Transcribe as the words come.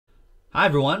Hi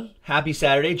everyone, happy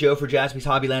Saturday. Joe for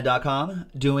JaspysHobbyland.com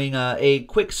doing a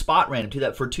quick spot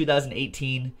random for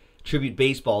 2018 Tribute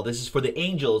Baseball. This is for the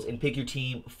Angels in Pick Your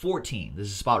Team 14. This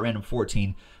is spot random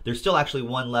 14. There's still actually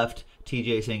one left,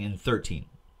 TJ saying in 13.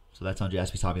 So that's on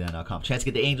JaspysHobbyland.com. Chance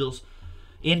to get the Angels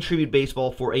in Tribute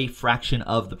Baseball for a fraction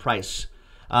of the price.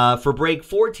 For break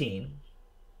 14,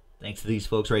 thanks to these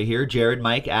folks right here, Jared,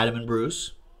 Mike, Adam, and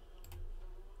Bruce.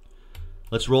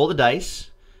 Let's roll the dice.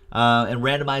 And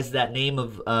randomize that name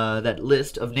of that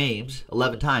list of names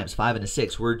 11 times, 5 and a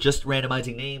 6. We're just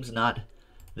randomizing names, not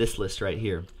this list right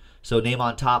here. So name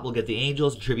on top will get the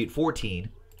Angels in Tribute 14.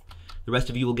 The rest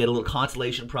of you will get a little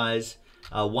consolation prize,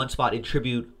 one spot in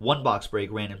Tribute, one box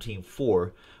break, random team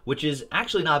 4, which is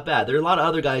actually not bad. There are a lot of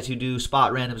other guys who do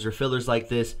spot randoms or fillers like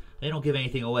this. They don't give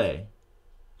anything away.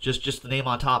 Just the name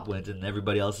on top wins, and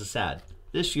everybody else is sad.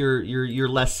 This you're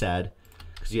less sad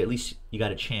because at least you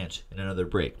got a chance in another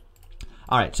break.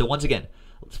 All right, so once again,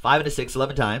 it's 5 and a 6,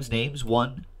 11 times. Names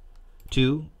 1,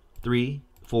 2, 3,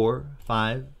 4,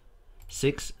 5,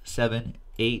 6, 7,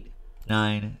 8,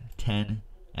 9, 10,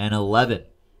 and 11.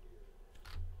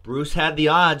 Bruce had the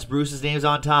odds. Bruce's name's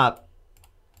on top.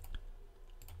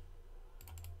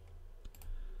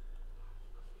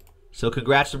 So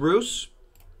congrats to Bruce.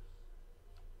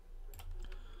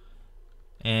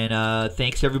 And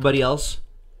thanks to everybody else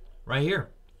right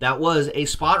here. That was a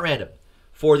spot random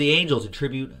for the Angels in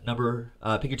Tribute number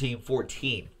Pick Your Team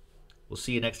 14. We'll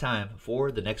see you next time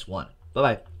for the next one.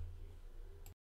 Bye-bye.